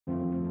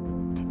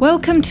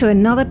Welcome to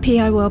another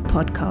PI World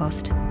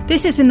podcast.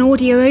 This is an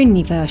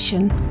audio-only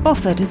version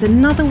offered as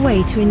another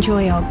way to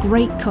enjoy our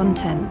great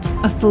content.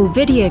 A full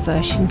video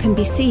version can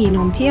be seen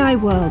on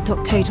piworld.co.uk,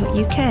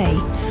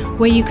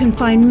 where you can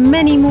find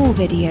many more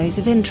videos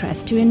of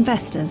interest to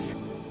investors.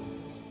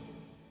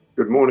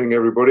 Good morning,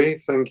 everybody.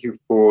 Thank you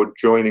for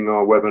joining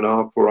our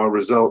webinar for our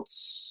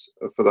results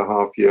for the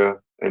half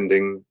year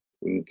ending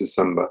in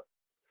December.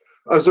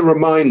 As a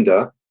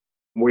reminder,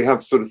 we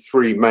have sort of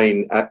three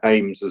main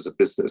aims as a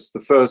business. The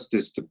first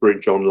is to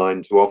bridge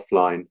online to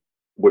offline,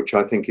 which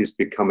I think is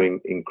becoming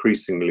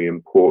increasingly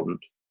important.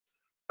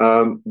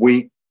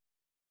 We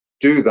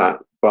do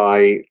that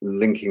by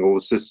linking all the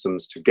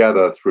systems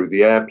together through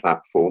the AIR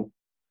platform,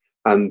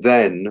 and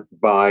then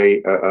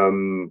by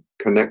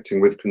connecting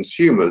with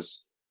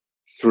consumers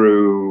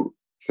through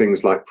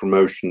things like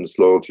promotions,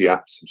 loyalty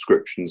apps,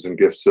 subscriptions, and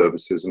gift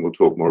services, and we'll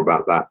talk more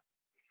about that.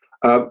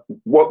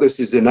 What this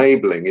is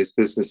enabling is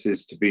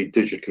businesses to be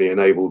digitally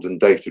enabled and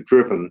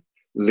data-driven,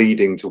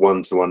 leading to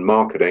one-to-one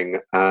marketing,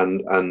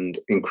 and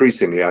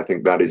increasingly, I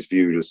think that is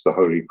viewed as the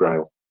holy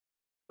grail.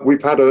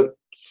 We've had a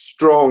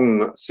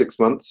strong 6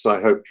 months,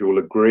 I hope you will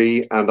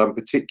agree, and I'm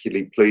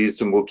particularly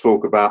pleased, and we'll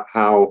talk about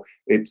how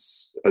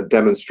it's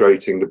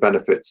demonstrating the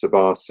benefits of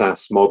our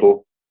SaaS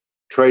model.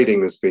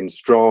 Trading has been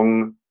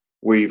strong.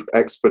 We've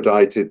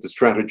expedited the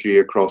strategy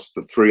across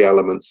the three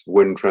elements: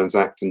 win,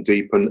 transact, and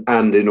deepen,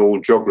 and in all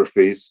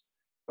geographies.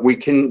 We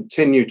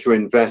continue to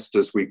invest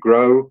as we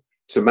grow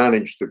to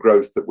manage the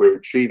growth that we're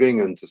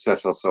achieving and to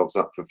set ourselves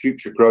up for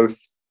future growth.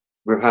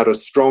 We've had a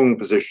strong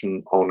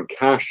position on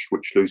cash,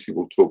 which Lucy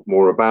will talk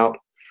more about.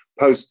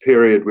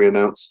 Post-period, we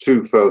announced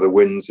 2 further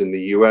wins in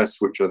the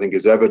US, which I think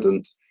is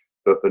evident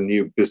that the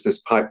new business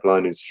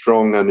pipeline is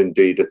strong, and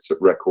indeed it's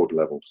at record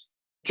levels.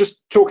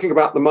 Just talking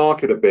about the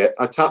market a bit,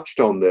 I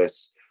touched on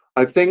this.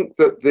 I think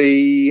that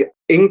the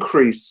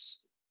increase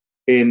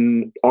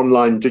in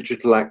online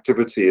digital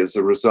activity as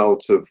a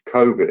result of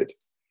COVID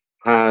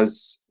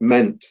has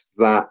meant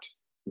that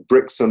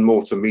bricks and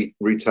mortar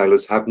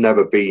retailers have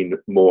never been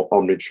more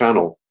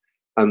omnichannel,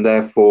 and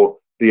therefore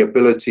the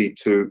ability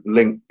to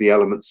link the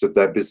elements of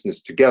their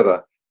business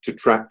together to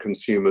track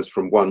consumers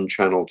from one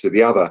channel to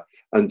the other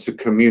and to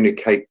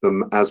communicate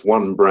them as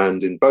one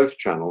brand in both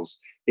channels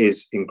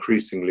is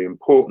increasingly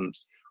important,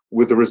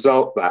 with the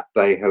result that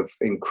they have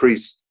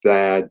increased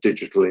their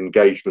digital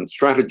engagement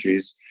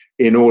strategies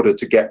in order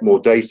to get more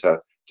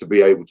data to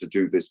be able to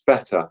do this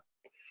better.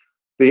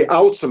 The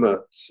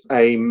ultimate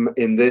aim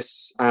in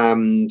this,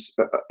 and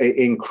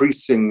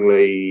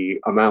increasingly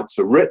amounts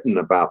are written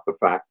about the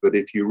fact that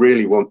if you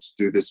really want to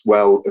do this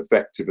well,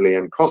 effectively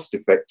and cost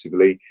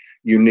effectively,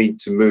 you need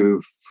to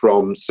move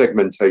from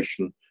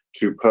segmentation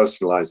to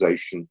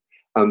personalization,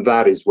 and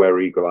that is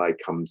where Eagle Eye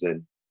comes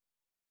in.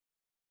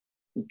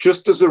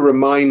 Just as a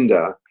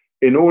reminder,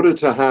 in order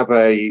to have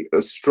a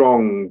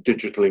strong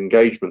digital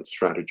engagement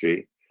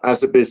strategy,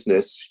 as a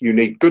business, you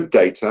need good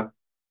data.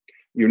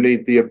 You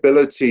need the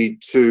ability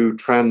to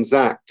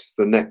transact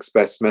the next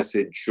best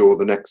message or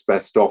the next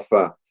best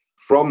offer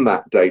from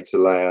that data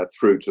layer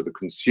through to the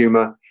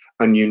consumer,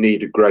 and you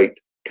need a great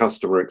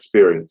customer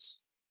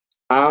experience.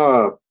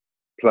 Our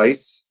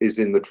place is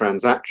in the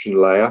transaction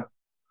layer,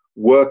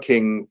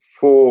 working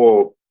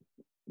for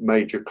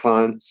major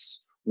clients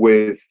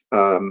with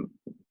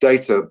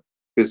data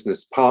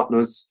business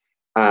partners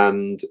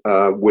and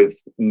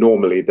with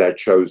normally their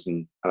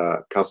chosen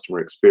customer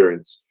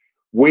experience.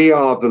 We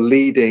are the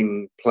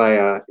leading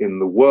player in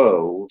the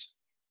world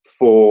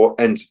for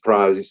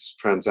enterprise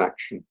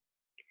transaction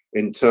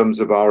in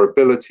terms of our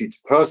ability to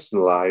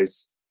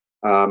personalize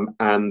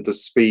and the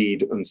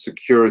speed and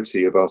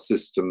security of our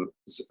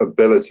system's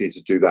ability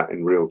to do that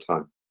in real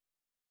time.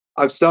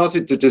 I've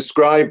started to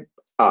describe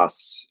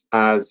us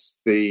as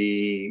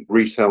the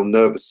retail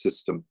nervous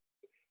system.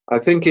 I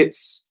think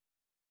it's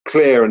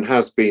clear, and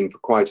has been for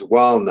quite a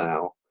while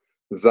now,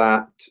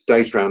 that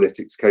data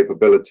analytics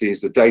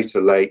capabilities, the data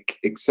lake,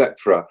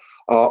 etc.,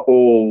 are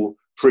all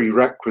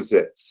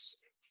prerequisites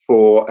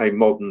for a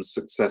modern,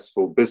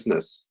 successful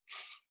business.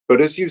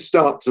 But as you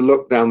start to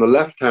look down the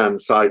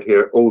left-hand side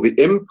here, all the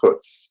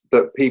inputs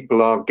that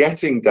people are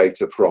getting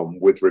data from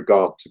with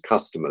regard to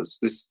customers,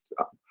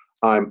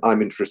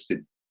 I'm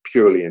interested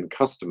purely in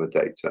customer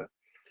data.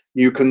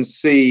 You can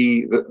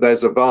see that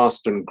there's a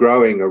vast and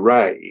growing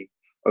array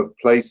of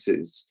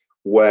places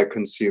where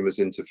consumers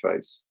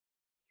interface.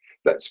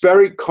 That's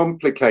very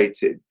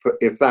complicated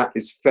if that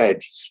is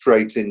fed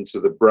straight into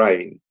the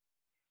brain.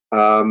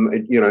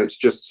 It's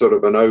just sort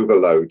of an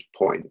overload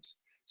point.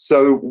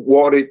 So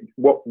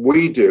what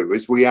we do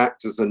is we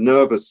act as a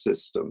nervous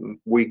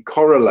system. We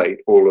correlate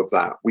all of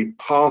that. We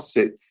pass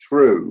it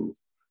through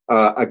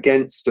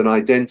against an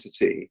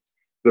identity.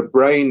 The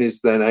brain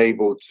is then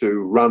able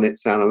to run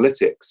its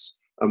analytics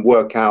and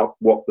work out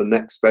what the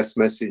next best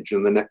message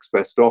and the next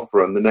best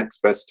offer and the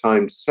next best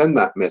time to send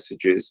that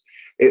message is.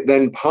 It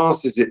then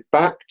passes it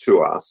back to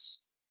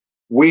us.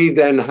 We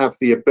then have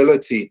the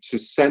ability to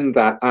send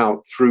that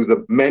out through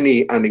the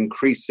many and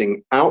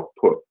increasing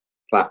output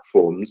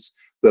platforms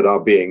that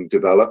are being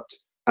developed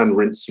and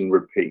rinse and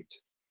repeat.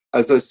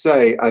 as I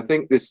say, I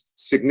think this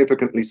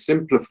significantly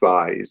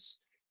simplifies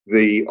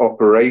the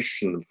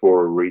operation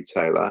for a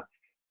retailer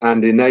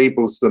and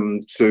enables them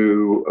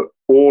to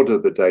order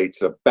the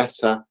data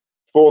better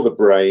for the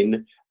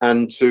brain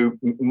and to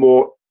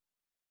more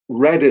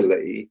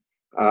readily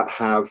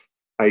have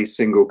a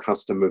single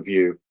customer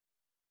view.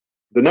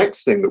 The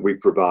next thing that we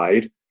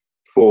provide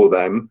for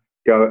them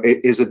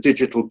is a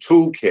digital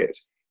toolkit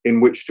in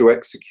which to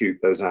execute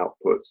those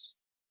outputs.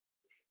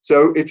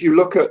 So if you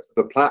look at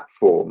the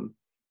platform,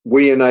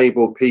 we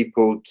enable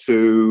people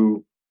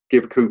to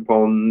give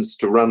coupons,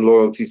 to run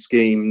loyalty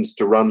schemes,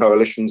 to run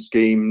coalition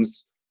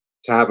schemes,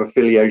 to have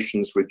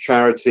affiliations with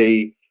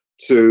charity,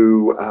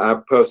 to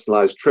have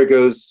personalized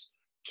triggers,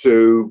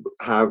 to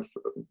have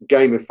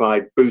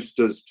gamified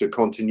boosters to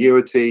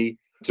continuity,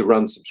 to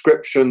run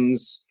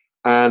subscriptions,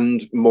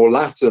 and more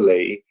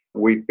latterly,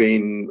 we've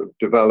been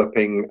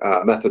developing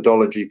a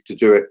methodology to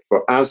do it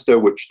for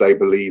Asda, which they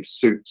believe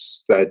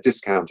suits their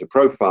discounter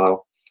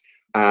profile,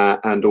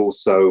 and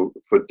also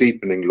for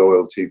deepening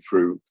loyalty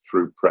through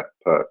Prep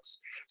Perks.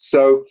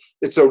 So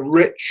it's a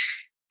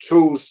rich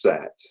tool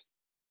set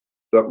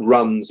that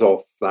runs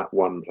off that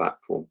one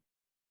platform.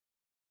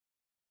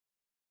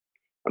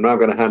 I'm now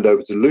going to hand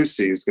over to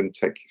Lucy, who's going to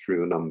take you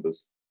through the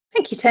numbers.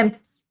 Thank you, Tim.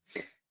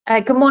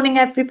 Good morning,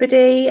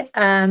 everybody.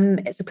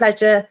 It's a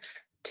pleasure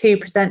to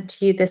present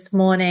to you this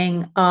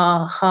morning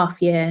our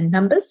half-year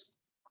numbers.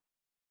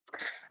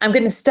 I'm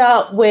going to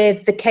start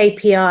with the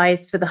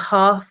KPIs for the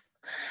half.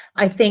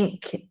 I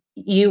think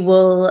you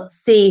will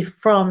see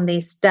from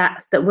these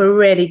stats that we're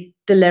really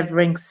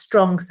delivering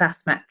strong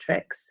SaaS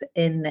metrics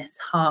in this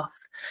half.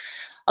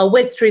 I'll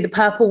whiz through the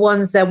purple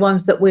ones. They're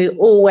ones that we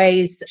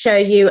always show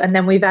you, and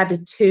then we've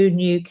added 2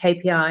 new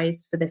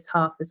KPIs for this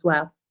half as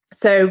well.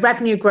 So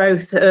revenue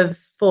growth of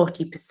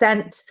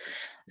 40%,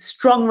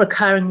 strong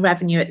recurring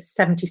revenue at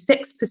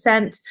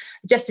 76%,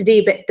 adjusted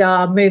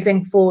EBITDA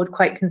moving forward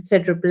quite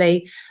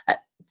considerably at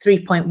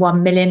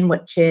 3.1 million,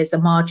 which is a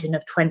margin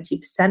of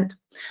 20%.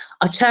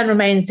 Our churn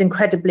remains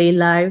incredibly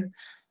low.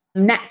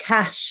 Net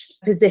cash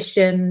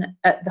position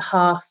at the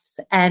half's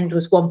end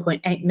was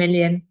 1.8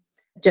 million,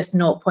 just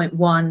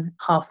 0.1,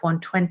 half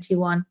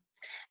 121.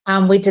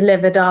 And we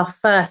delivered our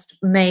first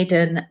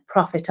maiden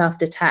profit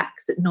after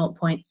tax at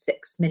 0.6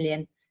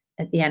 million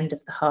at the end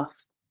of the half.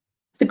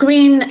 The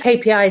green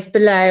KPIs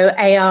below,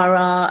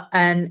 ARR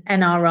and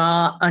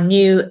NRR, are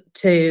new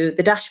to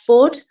the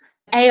dashboard.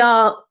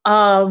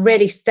 ARR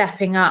really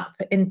stepping up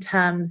in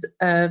terms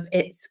of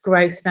its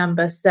growth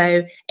number.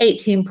 So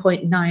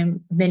 18.9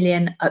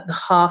 million at the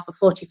half, a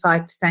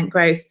 45%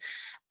 growth.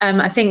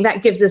 I think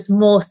that gives us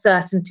more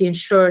certainty and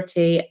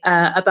surety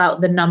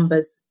about the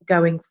numbers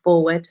going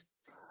forward.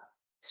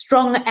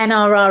 Strong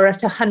NRR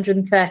at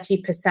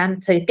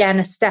 130%, again,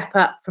 a step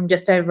up from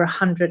just over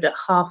 100 at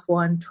half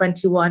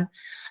 121. I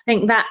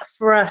think that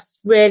for us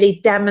really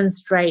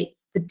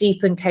demonstrates the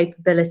deepened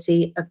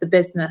capability of the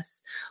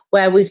business,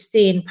 where we've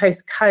seen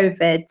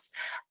post-COVID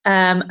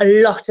a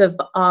lot of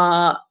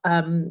our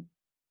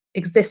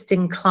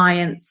existing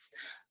clients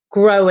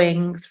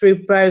growing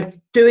through both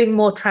doing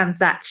more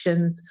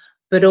transactions,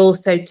 but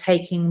also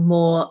taking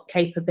more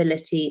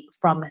capability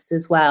from us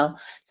as well.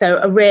 So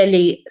a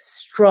really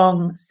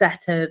strong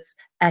set of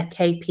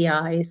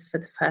KPIs for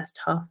the first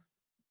half.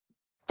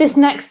 This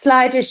next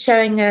slide is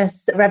showing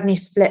us revenue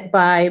split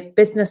by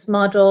business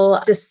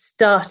model, just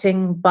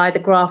starting by the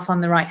graph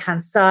on the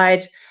right-hand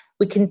side.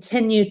 We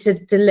continue to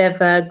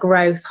deliver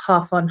growth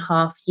half on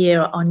half,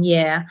 year on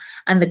year,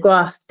 and the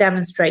graph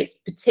demonstrates,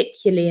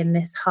 particularly in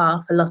this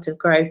half, a lot of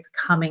growth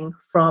coming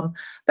from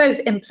both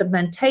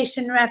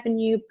implementation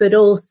revenue, but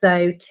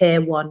also tier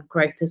 1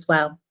 growth as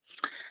well.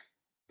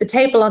 The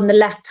table on the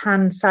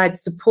left-hand side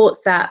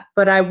supports that,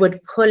 but I would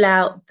pull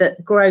out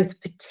that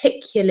growth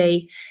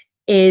particularly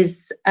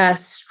is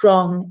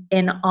strong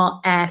in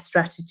our air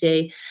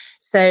strategy.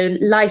 So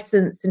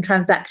license and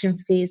transaction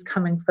fees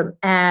coming from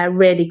air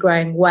really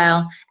growing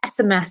well.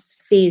 SMS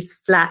fees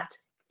flat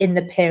in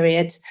the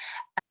period.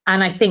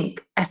 And I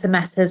think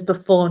SMS has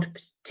performed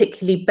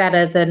particularly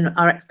better than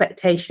our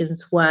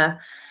expectations were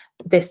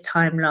this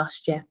time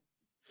last year.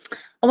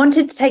 I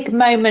wanted to take a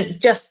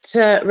moment just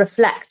to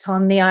reflect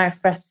on the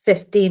IFRS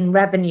 15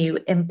 revenue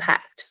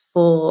impact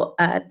for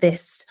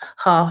this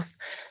half.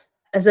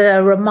 As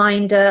a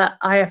reminder,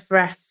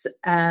 IFRS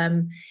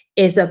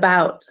is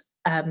about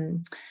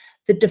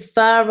the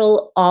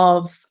deferral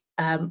of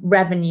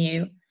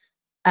revenue.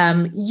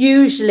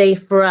 Usually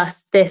for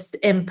us, this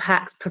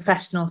impacts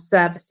professional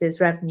services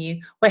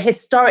revenue, where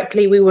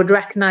historically we would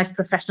recognise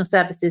professional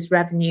services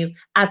revenue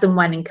as and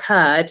when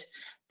incurred.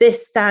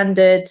 This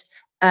standard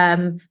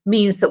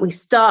means that we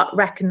start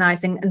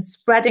recognising and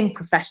spreading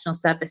professional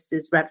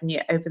services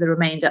revenue over the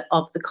remainder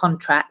of the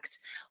contract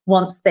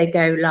once they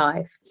go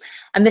live.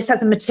 And this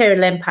has a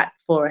material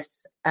impact for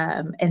us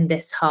in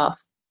this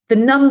half. The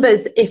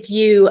numbers, if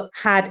you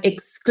had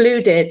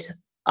excluded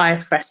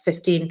IFRS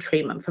 15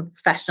 treatment for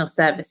professional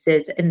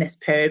services in this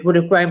period, would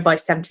have grown by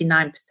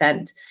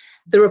 79%.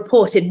 The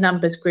reported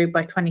numbers grew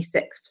by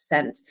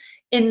 26%.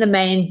 In the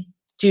main,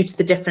 due to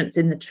the difference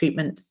in the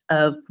treatment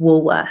of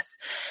Woolworths.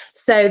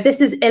 So this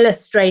is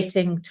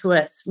illustrating to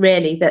us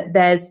really that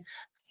there's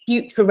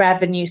future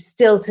revenue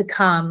still to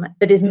come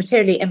that is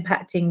materially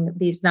impacting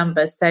these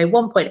numbers. So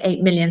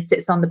 1.8 million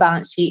sits on the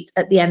balance sheet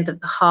at the end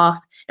of the half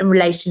in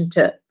relation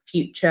to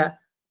future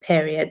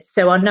periods.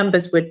 So our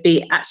numbers would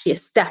be actually a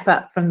step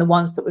up from the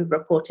ones that we've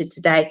reported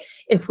today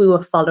if we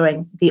were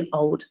following the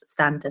old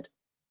standard.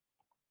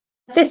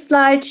 This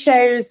slide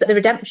shows the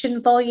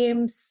redemption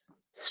volumes.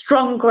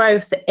 Strong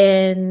growth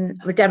in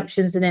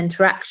redemptions and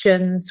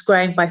interactions,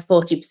 growing by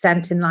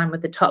 40% in line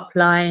with the top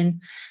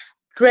line.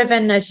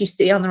 Driven, as you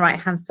see on the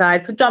right-hand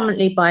side,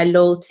 predominantly by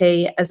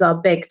loyalty as our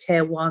big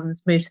tier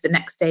ones move to the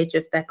next stage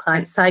of their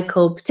client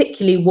cycle,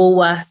 particularly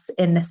Woolworths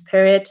in this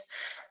period.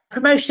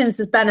 Promotions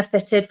has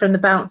benefited from the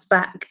bounce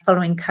back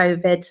following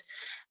COVID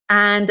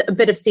and a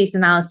bit of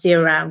seasonality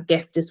around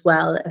gift as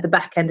well at the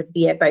back end of the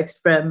year, both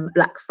from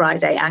Black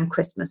Friday and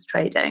Christmas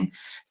trading.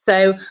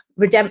 So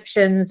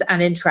redemptions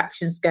and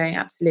interactions going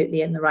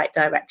absolutely in the right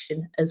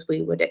direction as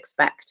we would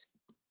expect.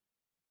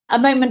 A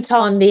moment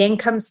on the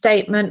income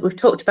statement. We've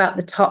talked about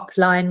the top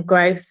line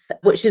growth,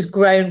 which has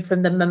grown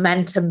from the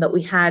momentum that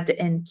we had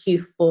in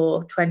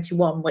Q4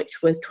 21,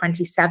 which was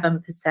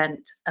 27%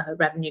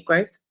 revenue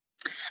growth.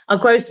 Our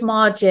gross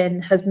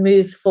margin has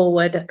moved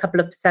forward a couple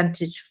of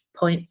percentage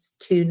points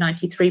to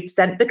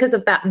 93% because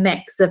of that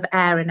mix of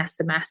air and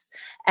SMS,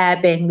 air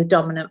being the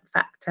dominant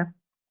factor.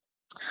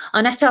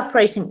 Our net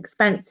operating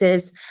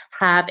expenses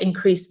have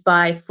increased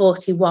by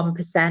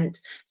 41%,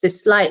 so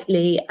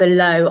slightly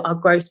below our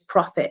gross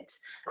profit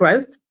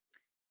growth.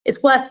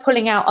 It's worth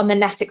pulling out on the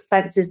net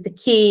expenses,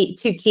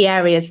 two key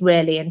areas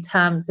really in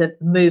terms of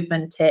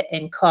movement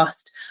in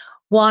cost.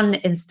 One,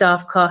 in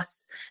staff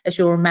costs. As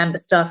you'll remember,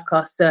 staff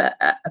costs are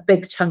a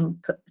big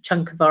chunk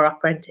of our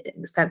operating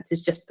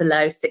expenses, just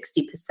below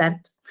 60%.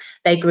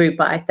 They grew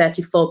by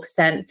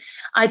 34%.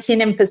 IT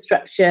and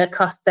infrastructure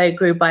costs, though,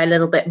 grew by a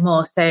little bit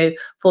more, so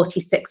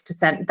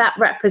 46%. That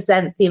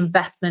represents the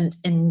investment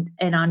in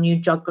our new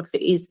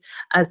geographies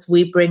as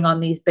we bring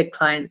on these big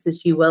clients,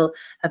 as you will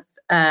have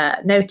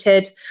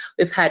noted.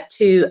 We've had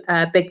two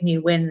big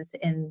new wins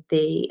in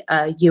the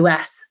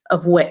US,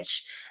 of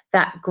which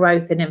that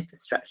growth in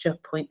infrastructure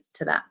points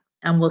to that.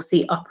 And we'll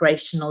see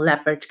operational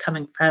leverage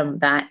coming from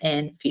that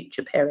in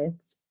future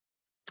periods.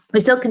 We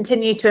still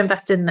continue to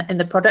invest in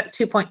the product,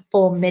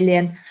 2.4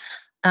 million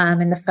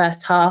in the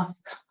first half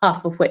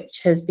of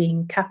which has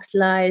been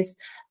capitalised,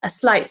 a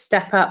slight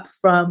step up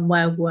from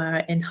where we were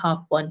in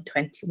half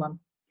 121.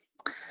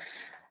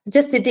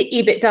 Adjusted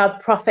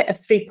EBITDA profit of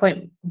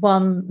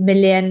 3.1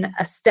 million,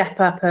 a step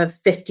up of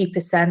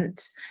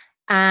 50%.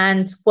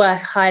 And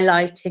worth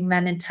highlighting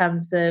then in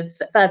terms of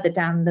further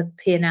down the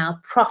P&L,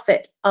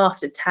 profit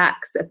after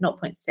tax of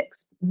 0.6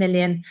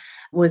 million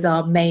was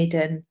our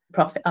maiden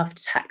profit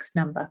after tax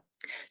number.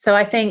 So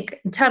I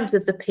think in terms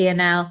of the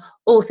P&L,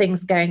 all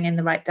things going in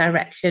the right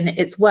direction.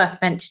 It's worth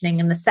mentioning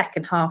in the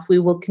second half, we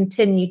will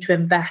continue to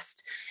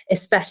invest,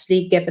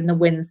 especially given the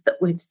wins that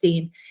we've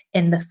seen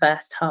in the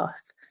first half,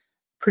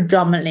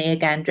 predominantly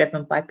again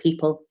driven by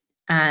people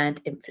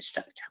and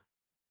infrastructure.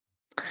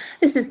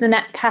 This is the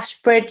net cash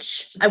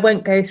bridge. I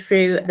won't go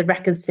through the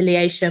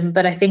reconciliation,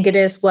 but I think it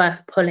is worth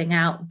pulling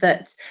out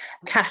that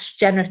cash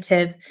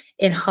generative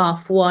in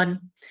half one,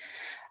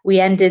 we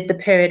ended the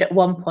period at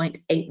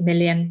 1.8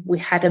 million. We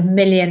had $1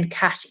 million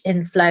cash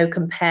inflow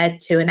compared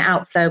to an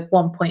outflow of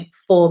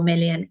 1.4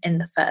 million in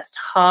the first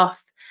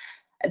half.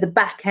 At the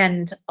back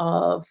end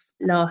of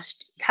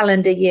last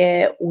calendar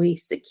year, we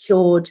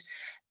secured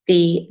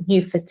the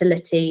new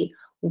facility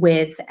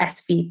with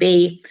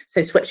SVB,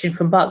 so switching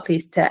from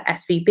Barclays to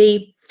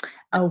SVB,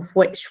 of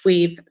which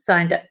we've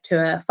signed up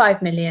to a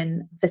 5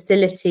 million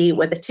facility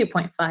with a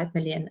 2.5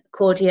 million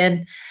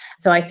accordion.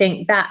 So I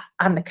think that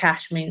and the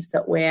cash means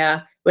that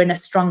we're in a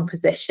strong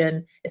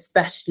position,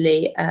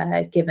 especially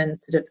given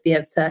sort of the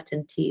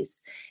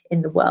uncertainties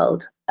in the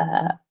world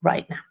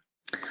right now.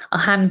 I'll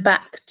hand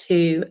back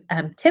to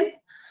Tim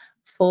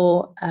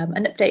for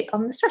an update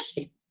on the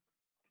strategy.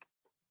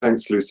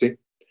 Thanks, Lucy.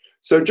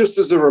 So just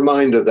as a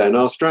reminder then,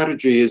 our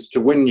strategy is to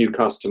win new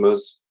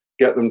customers,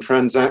 get them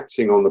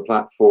transacting on the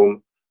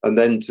platform, and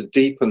then to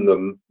deepen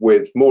them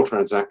with more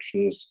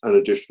transactions and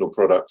additional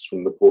products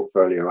from the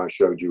portfolio I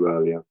showed you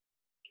earlier.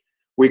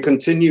 We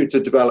continue to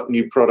develop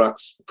new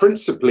products,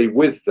 principally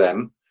with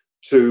them,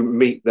 to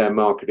meet their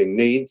marketing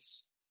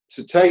needs,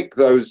 to take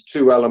those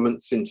two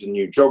elements into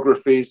new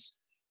geographies,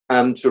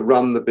 and to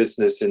run the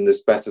business in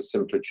this better,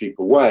 simpler,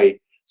 cheaper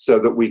way so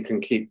that we can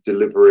keep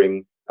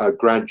delivering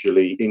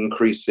gradually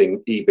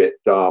increasing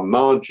EBITDA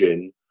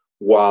margin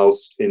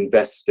whilst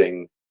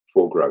investing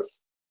for growth.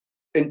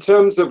 In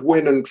terms of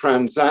win and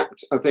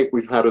transact, I think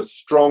we've had a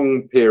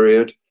strong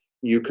period.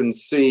 You can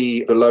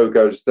see the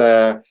logos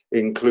there,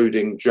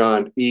 including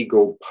Giant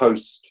Eagle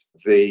post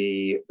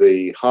the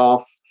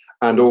half,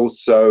 and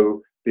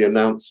also the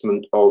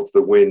announcement of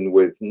the win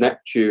with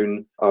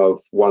Neptune,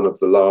 of one of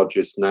the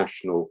largest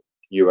national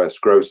US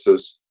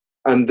grocers.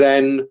 And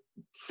then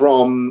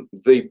from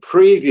the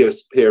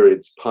previous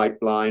period's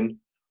pipeline,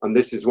 and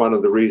this is one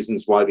of the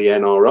reasons why the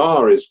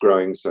NRR is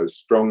growing so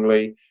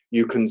strongly,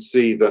 you can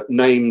see that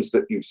names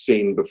that you've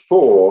seen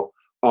before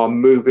are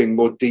moving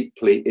more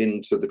deeply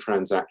into the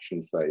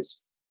transaction phase.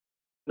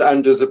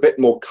 And there's a bit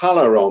more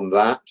color on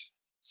that.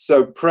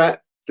 So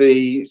Pret,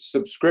 the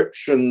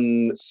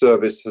subscription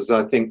service, has,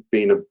 I think,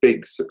 been a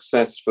big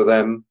success for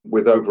them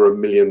with over 1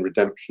 million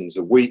redemptions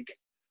a week.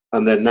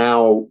 And they're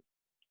now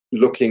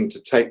looking to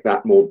take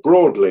that more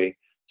broadly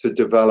to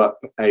develop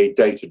a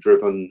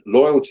data-driven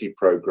loyalty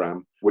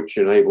program, which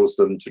enables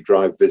them to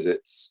drive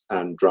visits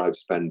and drive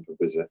spend per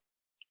visit.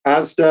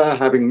 Asda,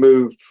 having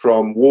moved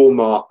from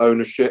Walmart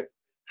ownership,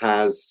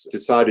 has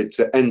decided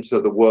to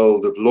enter the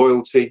world of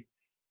loyalty,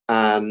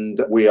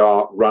 and we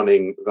are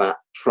running that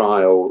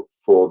trial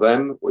for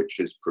them, which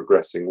is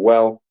progressing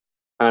well.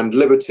 And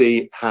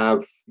Liberty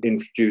have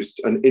introduced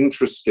an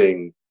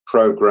interesting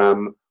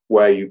program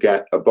where you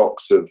get a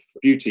box of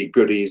beauty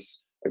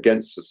goodies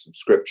against a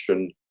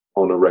subscription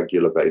on a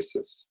regular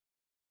basis.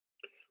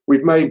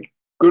 We've made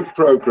good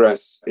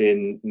progress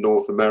in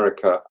North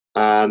America,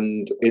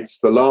 and it's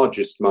the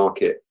largest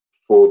market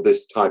for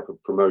this type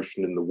of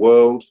promotion in the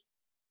world.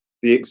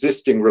 The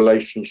existing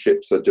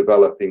relationships are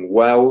developing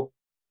well.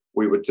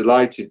 We were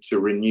delighted to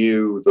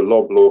renew the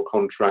Loblaw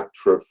contract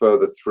for a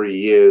further 3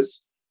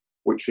 years,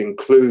 which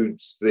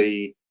includes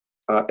the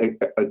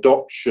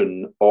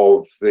adoption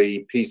of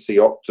the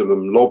PC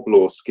Optimum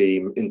Loblaw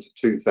scheme into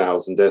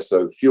 2,000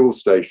 SO fuel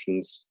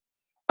stations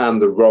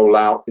and the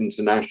rollout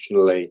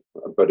internationally,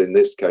 but in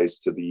this case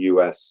to the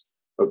US,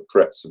 of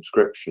Pret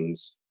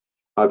subscriptions.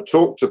 I've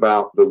talked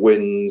about the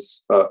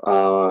wins at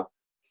our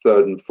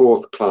third and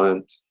fourth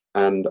client,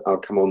 and I'll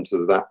come on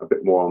to that a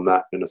bit more on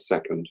that in a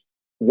second.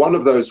 One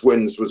of those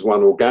wins was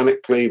won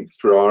organically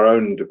through our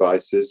own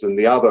devices, and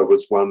the other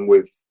was one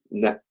with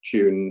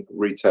Neptune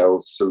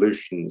Retail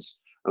Solutions.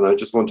 And I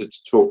just wanted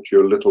to talk to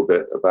you a little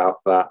bit about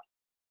that.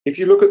 If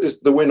you look at this,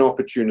 the win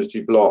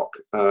opportunity block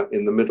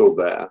in the middle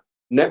there,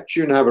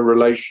 Neptune have a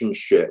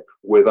relationship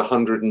with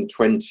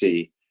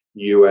 120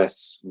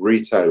 US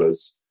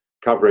retailers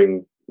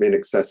covering in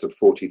excess of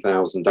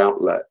 40,000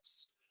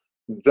 outlets.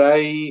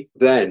 They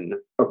then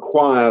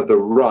acquire the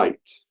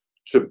right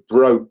to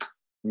broker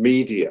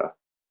media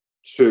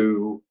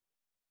to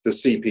the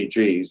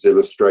CPGs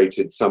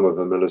illustrated, some of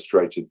them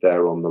illustrated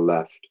there on the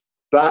left.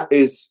 That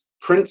is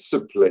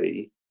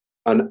principally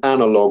an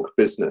analog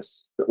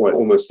business, well,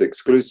 almost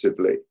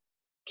exclusively.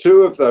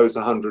 2 of those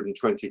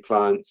 120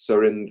 clients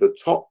are in the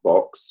top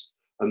box,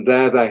 and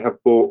there they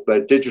have bought their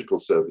digital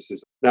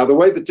services. Now, the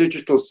way the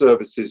digital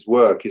services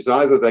work is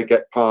either they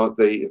get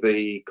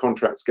the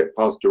contracts get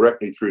passed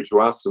directly through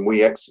to us, and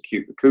we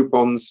execute the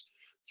coupons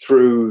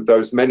through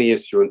those many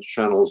issuance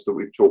channels that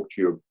we've talked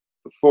to you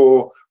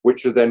before,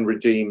 which are then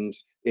redeemed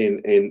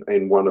in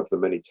one of the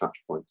many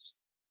touch points.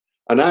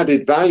 An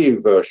added value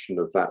version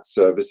of that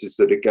service is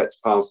that it gets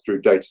passed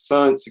through data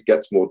science, it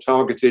gets more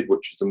targeted,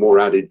 which is a more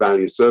added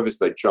value service.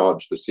 They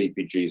charge the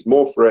CPGs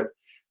more for it,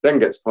 then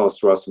gets passed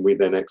to us, and we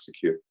then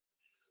execute.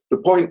 The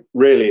point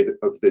really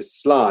of this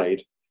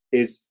slide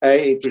is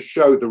to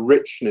show the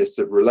richness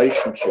of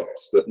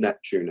relationships that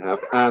Neptune have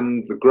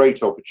and the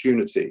great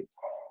opportunity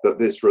that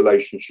this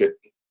relationship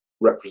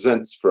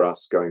represents for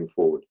us going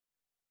forward.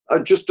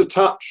 Just to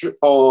touch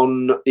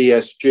on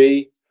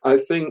ESG, I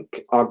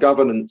think our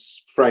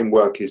governance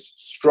framework is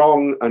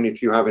strong, and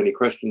if you have any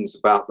questions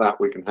about that,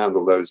 we can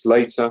handle those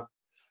later.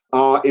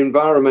 Our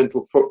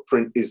environmental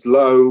footprint is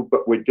low,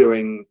 but we're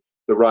doing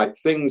the right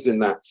things in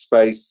that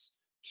space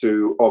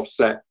to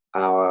offset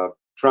our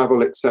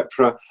travel,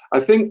 etc. I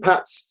think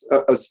perhaps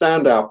a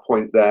standout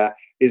point there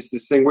is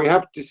this thing. We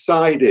have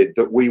decided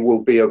that we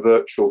will be a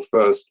virtual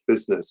first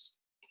business.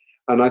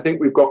 And I think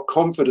we've got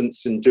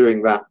confidence in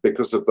doing that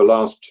because of the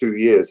last 2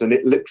 years, and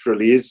it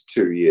literally is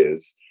 2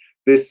 years.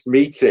 This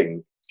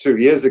meeting 2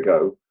 years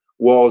ago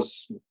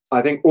was,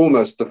 I think,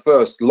 almost the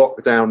first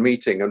lockdown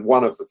meeting and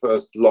one of the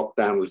first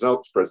lockdown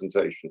results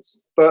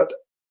presentations. But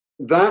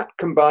that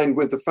combined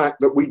with the fact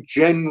that we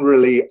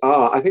generally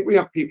are, I think we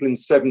have people in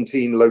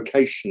 17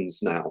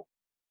 locations now.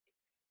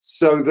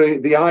 So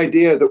the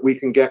idea that we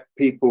can get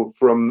people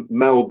from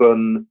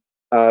Melbourne,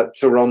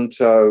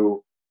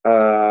 Toronto,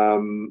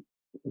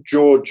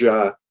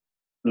 Georgia,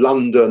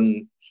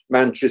 London,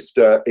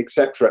 Manchester,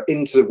 etc.,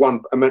 into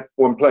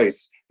one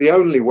place, the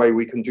only way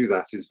we can do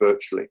that is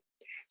virtually.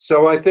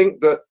 So I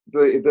think that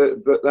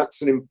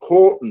that's an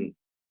important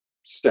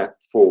step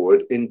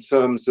forward in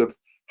terms of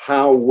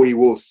how we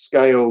will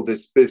scale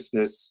this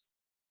business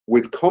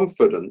with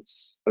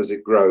confidence as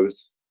it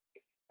grows.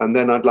 And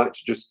then I'd like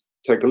to just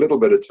take a little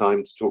bit of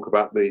time to talk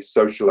about the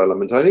social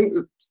element. I think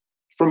that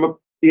from an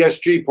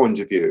ESG point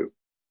of view,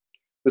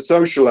 the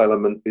social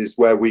element is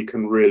where we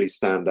can really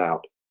stand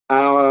out.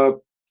 Our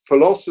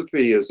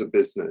philosophy as a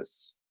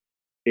business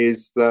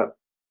is that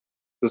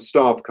the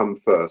staff come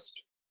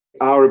first.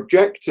 Our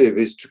objective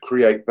is to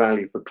create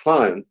value for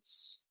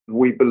clients.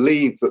 We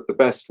believe that the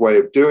best way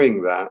of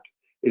doing that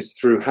is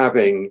through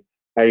having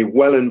a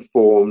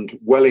well-informed,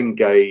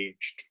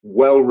 well-engaged,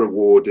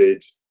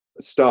 well-rewarded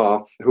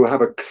staff who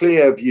have a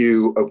clear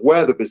view of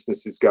where the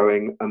business is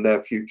going and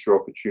their future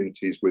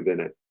opportunities within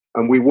it.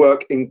 And we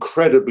work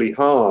incredibly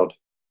hard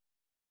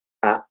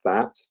at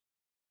that.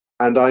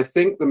 And I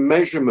think the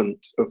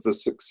measurement of the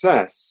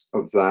success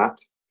of that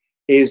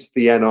is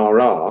the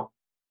NRR,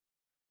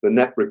 the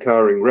net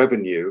recurring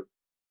revenue,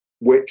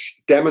 which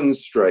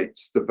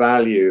demonstrates the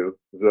value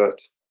that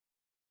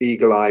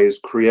Eagle Eye is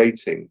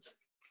creating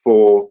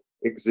for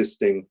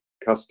existing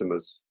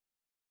customers.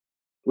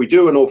 We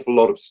do an awful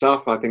lot of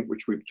stuff, I think,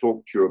 which we've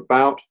talked to you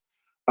about.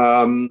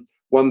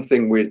 One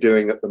thing we're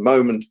doing at the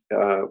moment,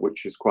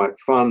 which is quite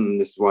fun, and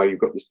this is why you've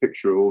got this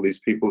picture of all these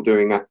people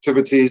doing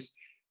activities,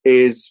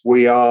 is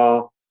we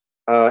are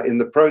in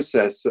the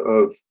process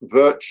of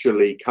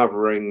virtually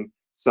covering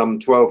some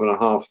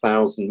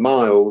 12,500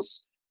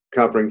 miles,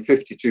 covering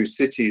 52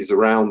 cities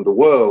around the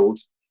world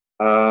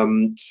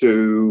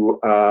to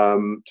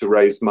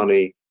raise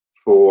money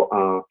for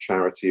our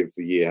charity of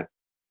the year.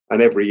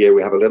 And every year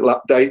we have a little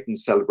update and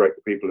celebrate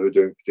the people who are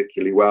doing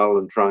particularly well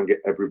and try and get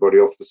everybody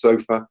off the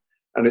sofa.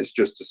 And it's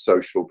just a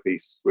social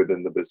piece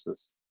within the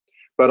business.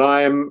 But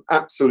I am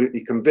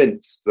absolutely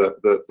convinced that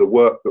the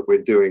work that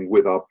we're doing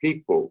with our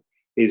people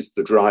is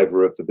the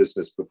driver of the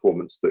business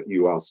performance that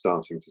you are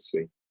starting to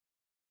see.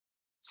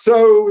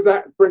 So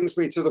that brings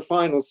me to the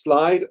final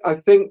slide. I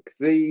think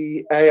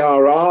the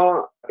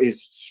ARR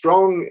is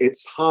strong.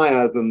 It's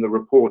higher than the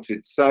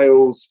reported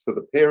sales for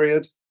the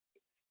period.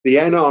 The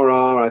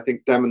NRR, I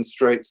think,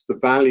 demonstrates the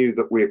value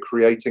that we're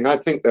creating. I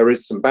think there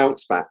is some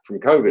bounce back from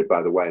COVID,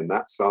 by the way, in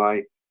that. So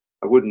I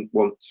wouldn't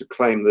want to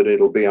claim that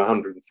it'll be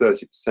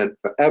 130%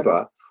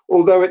 forever,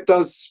 although it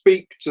does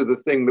speak to the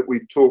thing that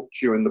we've talked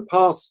to you in the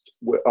past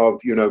of,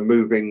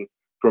 moving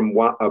from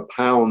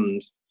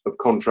 £1 of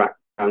contract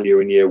value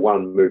in year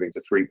one, moving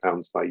to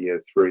 £3 by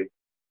year three.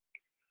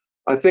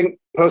 I think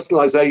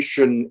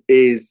personalization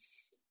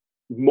is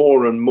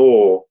more and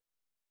more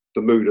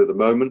the mood of the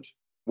moment.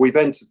 We've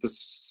entered the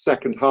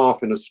second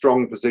half in a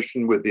strong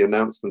position with the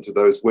announcement of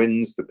those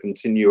wins, the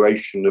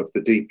continuation of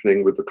the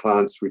deepening with the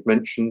clients we've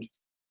mentioned.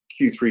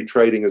 Q3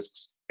 trading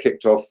has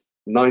kicked off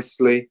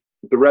nicely.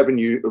 The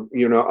revenue,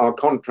 our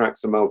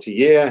contracts are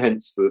multi-year,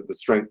 hence the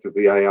strength of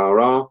the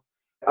ARR.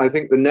 I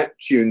think the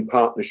Neptune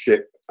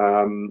partnership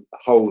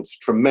holds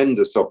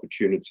tremendous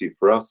opportunity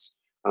for us,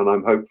 and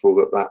I'm hopeful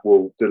that that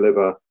will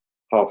deliver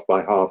half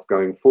by half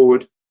going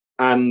forward.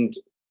 And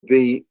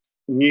the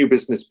new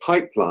business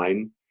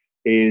pipeline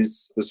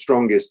is the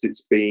strongest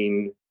it's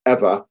been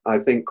ever. I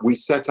think we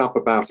set up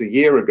about a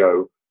year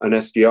ago an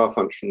SDR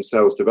function,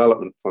 sales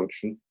development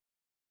function,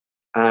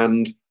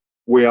 and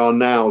we are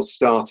now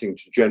starting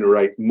to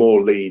generate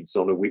more leads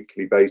on a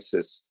weekly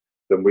basis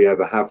than we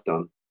ever have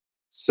done.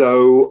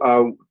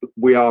 So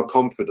we are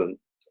confident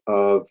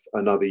of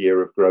another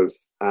year of growth,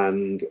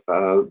 and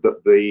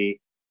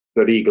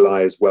that Eagle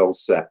Eye is well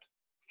set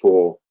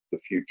for the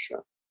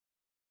future.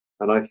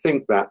 And I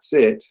think that's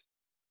it.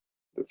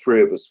 The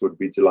three of us would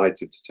be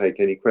delighted to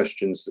take any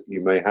questions that you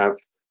may have.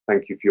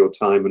 Thank you for your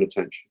time and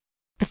attention.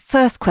 The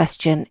first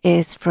question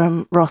is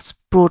from Ross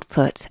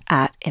Broadfoot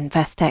at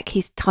Investec.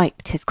 He's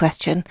typed his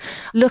question.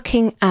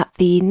 Looking at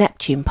the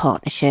Neptune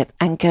partnership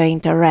and going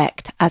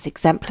direct as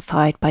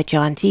exemplified by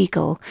Giant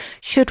Eagle,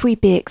 should we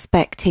be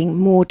expecting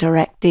more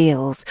direct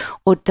deals,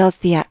 or does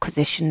the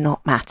acquisition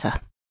not matter?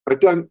 I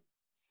don't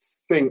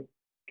think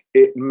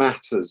it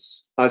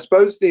matters. I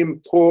suppose the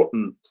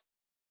important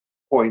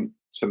point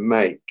to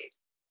make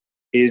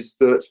is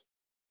that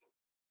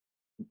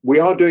we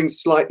are doing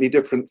slightly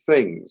different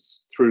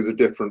things through the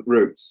different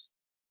routes.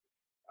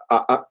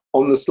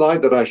 On the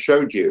slide that I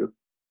showed you,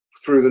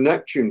 through the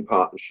Neptune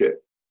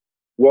partnership,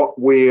 what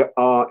we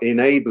are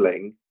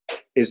enabling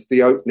is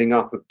the opening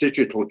up of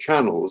digital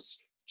channels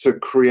to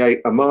create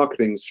a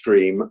marketing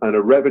stream and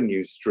a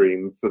revenue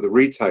stream for the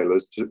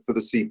retailers, for the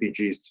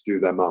CPGs to do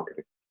their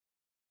marketing.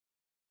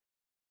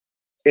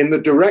 In the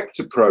direct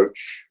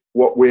approach,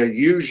 what we're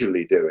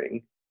usually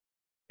doing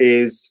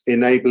is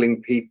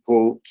enabling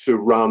people to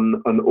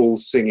run an all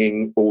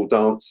singing, all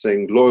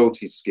dancing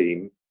loyalty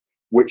scheme,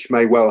 which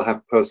may well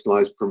have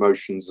personalized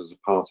promotions as a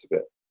part of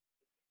it.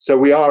 So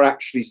we are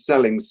actually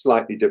selling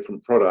slightly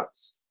different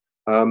products.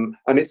 And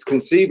it's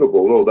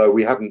conceivable, although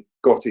we haven't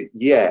got it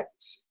yet.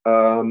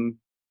 I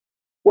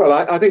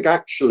think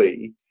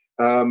actually,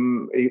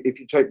 if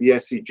you take the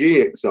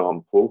SEG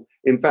example,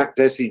 in fact,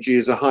 SEG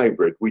is a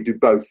hybrid. We do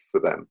both for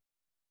them.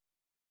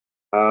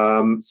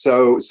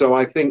 So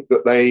I think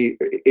that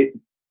it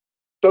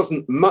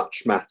doesn't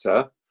much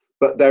matter,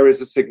 but there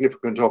is a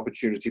significant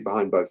opportunity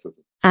behind both of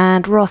them.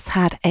 And Ross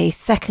had a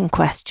second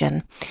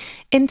question.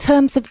 In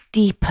terms of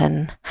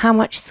deepen, how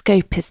much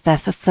scope is there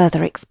for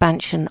further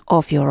expansion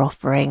of your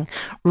offering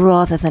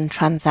rather than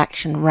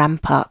transaction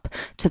ramp up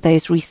to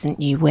those recent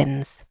new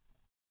wins?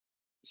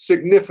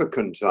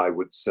 Significant, I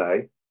would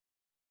say.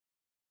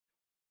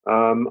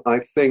 I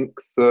think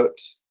that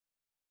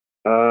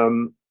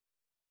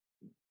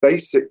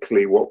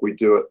basically what we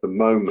do at the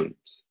moment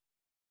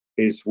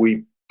is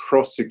we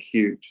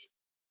prosecute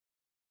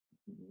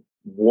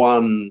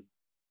one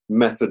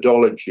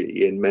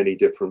methodology in many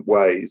different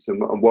ways.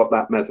 And what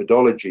that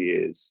methodology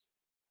is,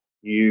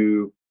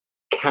 you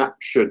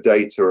capture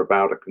data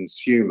about a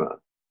consumer,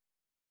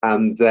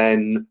 and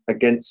then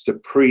against a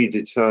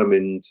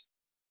predetermined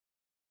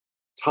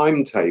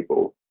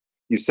timetable,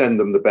 you send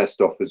them the best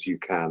offers you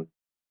can.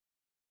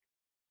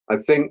 I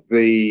think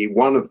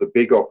one of the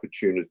big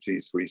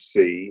opportunities we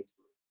see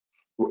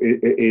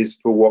is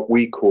for what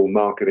we call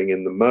marketing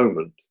in the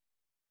moment,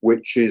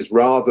 which is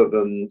rather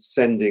than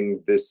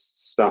sending this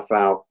stuff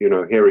out,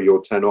 here are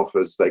your 10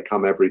 offers, they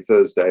come every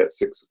Thursday at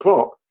 6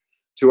 o'clock,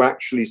 to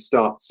actually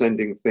start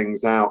sending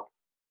things out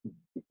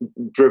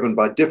driven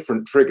by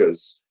different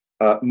triggers,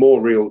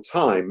 more real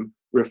time,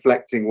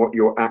 reflecting what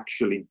you're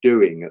actually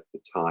doing at the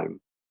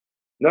time.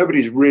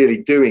 Nobody's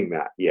really doing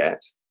that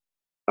yet.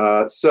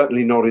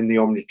 Certainly not in the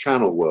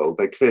omni-channel world.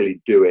 They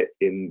clearly do it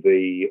in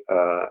the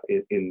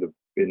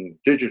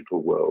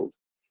digital world.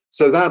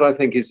 So that, I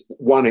think, is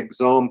one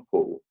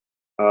example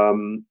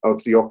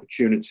of the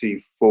opportunity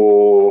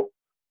for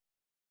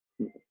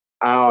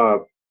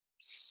our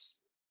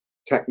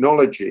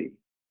technology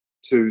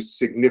to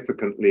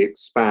significantly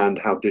expand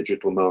how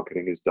digital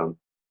marketing is done.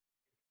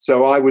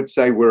 So I would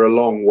say we're a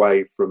long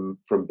way from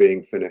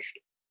being finished.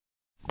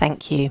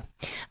 Thank you.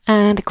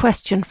 And a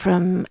question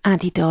from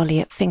Andy Darley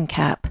at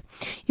FinCap.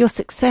 Your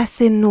success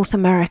in North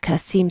America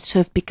seems to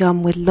have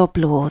begun with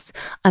Loblaws,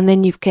 and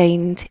then you've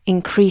gained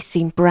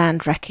increasing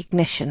brand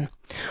recognition.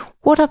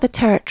 What other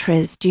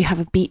territories do you have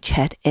a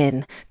beachhead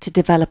in to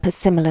develop a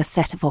similar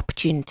set of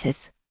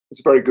opportunities?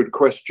 It's a very good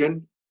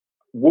question.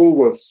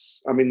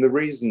 Woolworths, the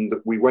reason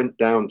that we went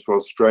down to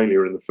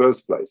Australia in the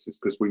first place is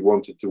because we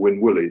wanted to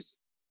win Woolies.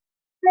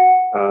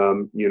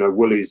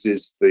 Woolies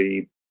is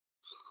the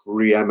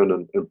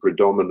preeminent and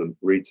predominant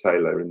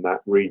retailer in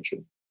that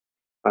region.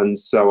 And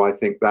so I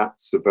think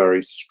that's a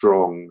very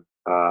strong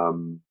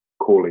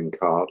calling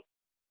card.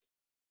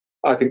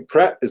 I think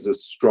Pret is a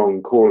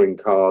strong calling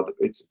card.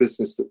 It's a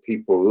business that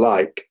people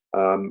like.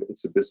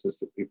 It's a business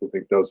that people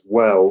think does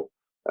well,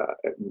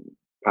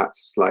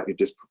 perhaps slightly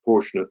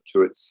disproportionate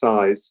to its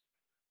size.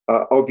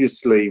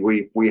 Obviously,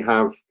 we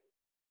have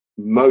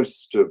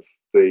most of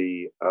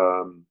the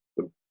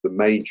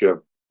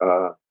major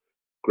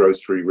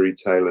grocery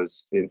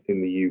retailers in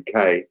the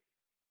UK.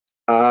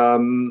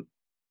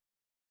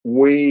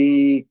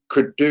 We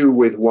could do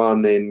with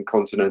one in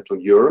continental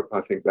Europe.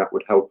 I think that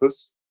would help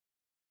us.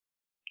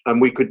 And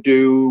we could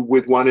do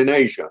with one in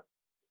Asia.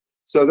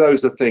 So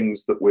those are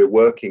things that we're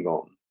working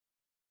on.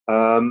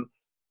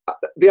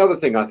 The other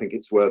thing I think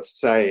it's worth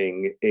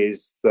saying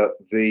is that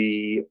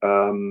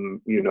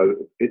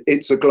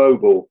it's a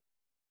global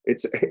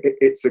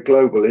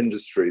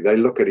industry. They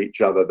look at each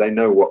other. They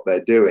know what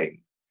they're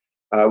doing.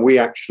 We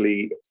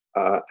actually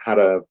had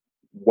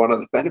one of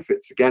the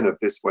benefits again of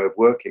this way of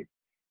working.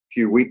 A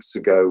few weeks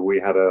ago,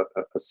 we had a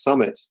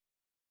summit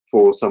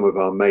for some of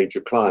our major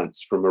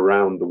clients from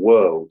around the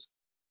world,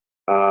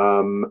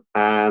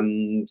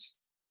 and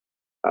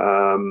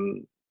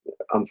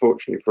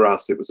unfortunately for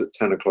us, it was at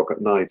 10 o'clock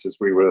at night as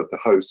we were the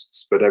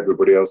hosts, but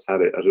everybody else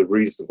had it at a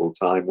reasonable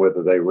time,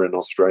 whether they were in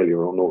Australia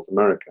or North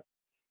America.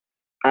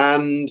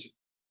 And,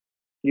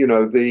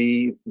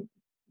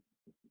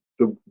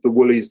 the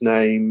Woolies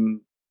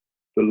name,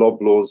 the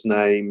Loblaws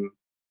name,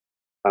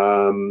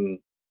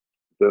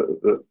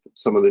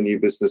 some of the new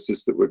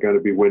businesses that we're going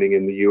to be winning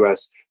in the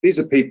US. These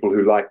are people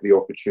who like the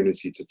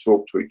opportunity to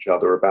talk to each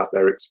other about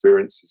their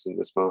experiences in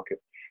this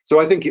market. So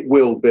I think it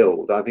will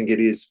build. I think it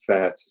is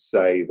fair to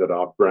say that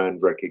our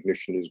brand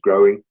recognition is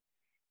growing.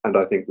 And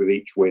I think with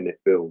each win, it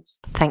builds.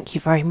 Thank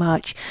you very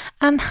much.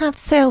 And have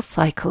sales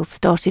cycles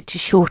started to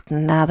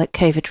shorten now that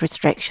COVID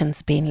restrictions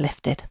have been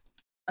lifted?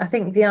 I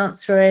think the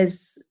answer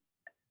is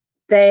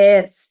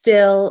they're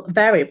still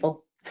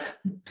variable.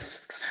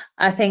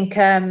 I think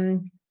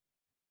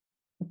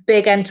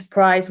big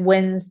enterprise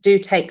wins do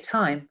take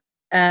time.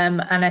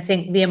 And I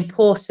think the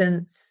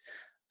importance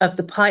of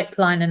the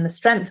pipeline and the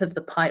strength of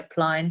the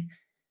pipeline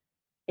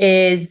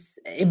is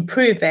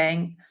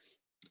improving,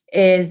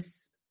 is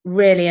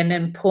really an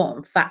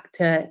important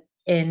factor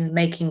in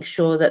making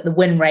sure that the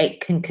win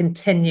rate can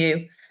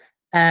continue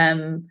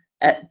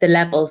at the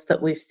levels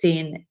that we've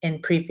seen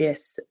in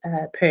previous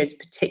periods,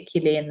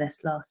 particularly in this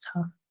last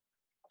half.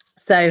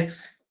 So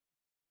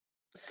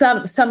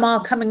some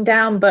are coming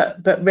down,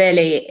 but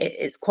really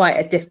it's quite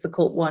a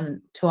difficult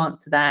one to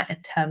answer that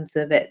in terms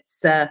of its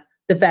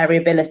the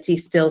variability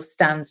still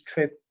stands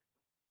true.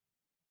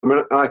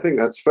 I think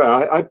that's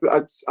fair.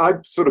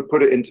 I'd sort of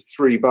put it into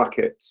three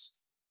buckets.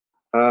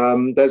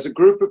 There's a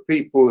group of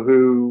people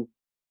who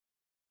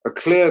are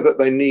clear that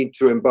they need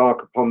to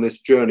embark upon this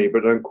journey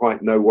but don't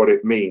quite know what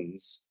it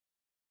means.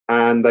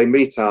 And they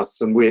meet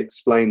us and we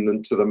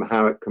explain to them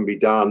how it can be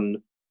done.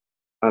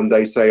 And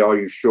they say, are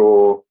you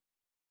sure?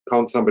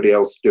 Can't somebody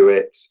else do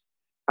it?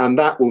 And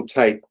that will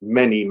take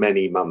many,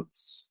 many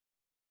months.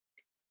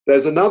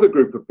 There's another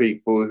group of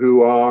people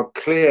who are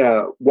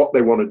clear what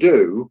they want to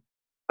do,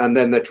 and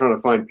then they're trying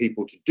to find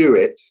people to do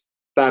it.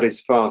 That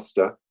is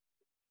faster.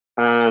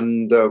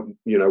 And,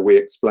 we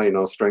explain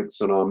our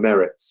strengths and our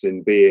merits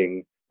in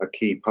being a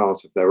key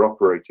part of their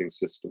operating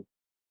system.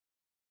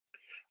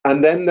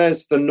 And then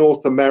there's the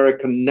North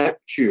American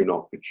Neptune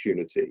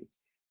opportunity,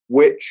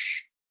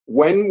 which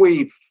when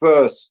we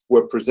first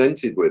were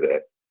presented with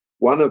it,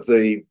 one of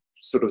the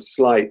sort of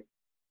slight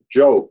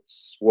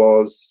jolts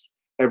was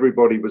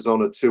everybody was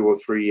on a 2 or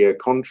 3 year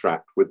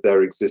contract with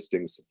their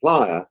existing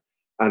supplier,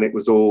 and it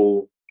was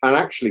all, and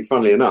actually,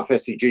 funnily enough,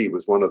 SEG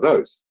was one of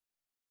those.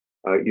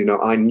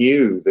 I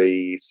knew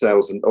the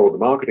sales or the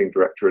marketing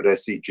director at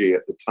SEG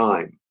at the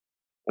time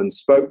and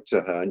spoke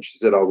to her, and she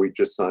said, "Oh, we've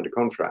just signed a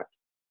contract."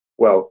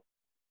 Well,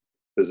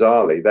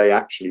 bizarrely, they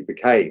actually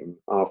became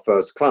our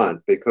first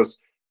client because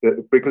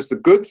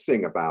the good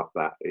thing about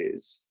that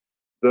is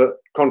that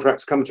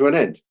contracts come to an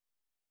end,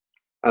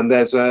 and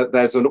there's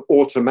an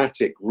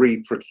automatic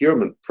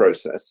re-procurement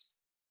process,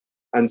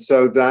 and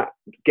so that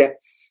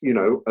gets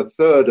a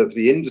third of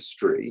the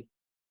industry.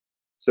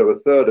 So a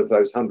third of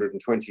those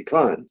 120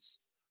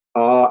 clients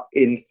are,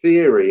 in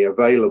theory,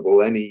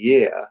 available any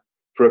year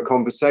for a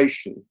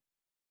conversation.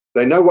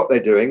 They know what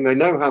they're doing. They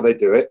know how they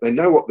do it. They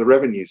know what the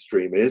revenue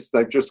stream is.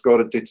 They've just got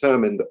to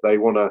determine that they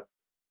want to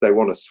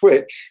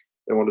switch.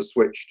 They want to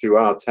switch to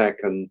our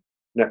tech and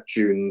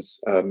Neptune's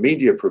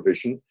media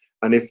provision.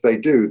 And if they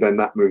do, then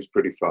that moves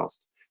pretty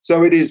fast.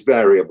 So it is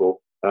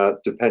variable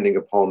depending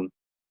upon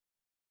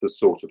the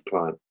sort of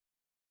client.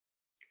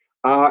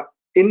 Our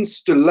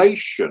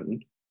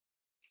installation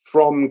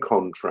from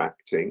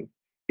contracting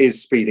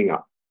is speeding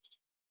up,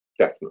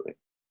 definitely.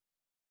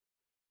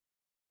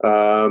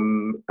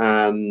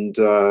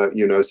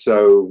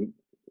 So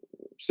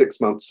 6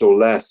 months or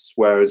less,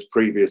 whereas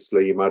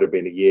previously you might have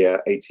been a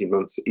year, 18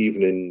 months,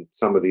 even in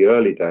some of the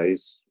early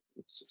days.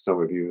 Some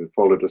of you have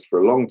followed us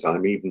for a long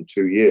time, even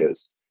 2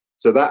 years.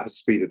 So that has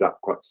speeded up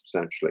quite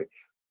substantially.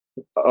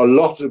 A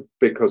lot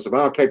because of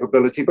our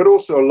capability, but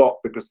also a lot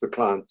because the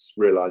clients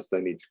realize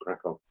they need to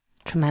crack on.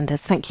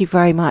 Tremendous. Thank you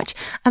very much.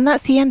 And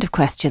that's the end of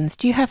questions.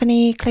 Do you have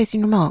any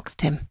closing remarks,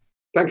 Tim?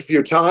 Thank you for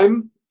your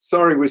time.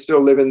 Sorry we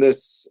still live in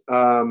this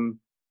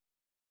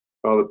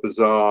rather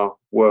bizarre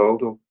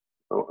world,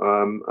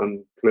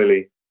 and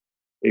clearly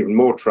even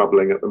more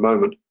troubling at the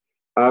moment.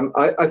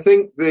 I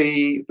think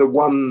the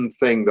one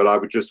thing that I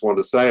would just want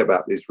to say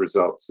about these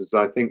results is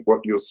I think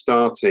what you're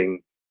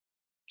starting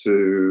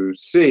to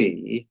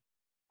see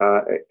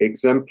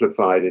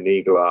exemplified in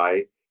Eagle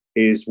Eye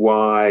is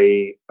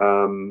why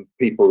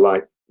people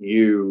like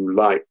you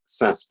like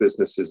SaaS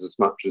businesses as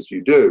much as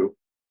you do.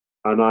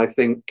 And I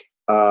think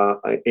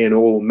in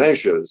all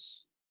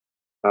measures,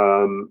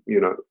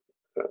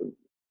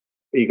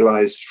 Eagle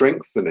Eye is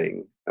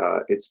strengthening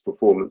its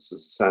performance as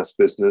a SaaS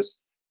business.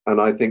 And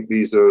I think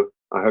these are,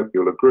 I hope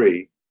you'll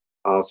agree,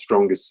 our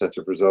strongest set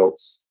of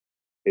results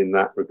in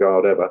that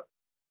regard ever.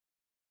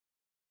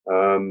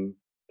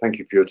 Thank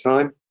you for your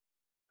time,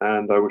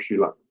 and I wish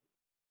you luck.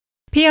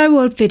 PI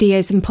World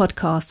videos and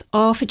podcasts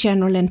are for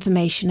general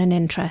information and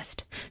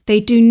interest. They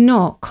do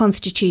not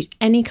constitute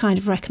any kind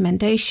of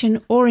recommendation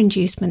or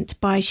inducement to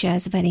buy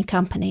shares of any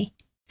company.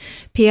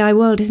 PI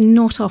World is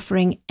not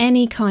offering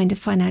any kind of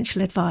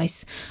financial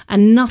advice,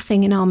 and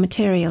nothing in our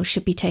material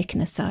should be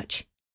taken as such.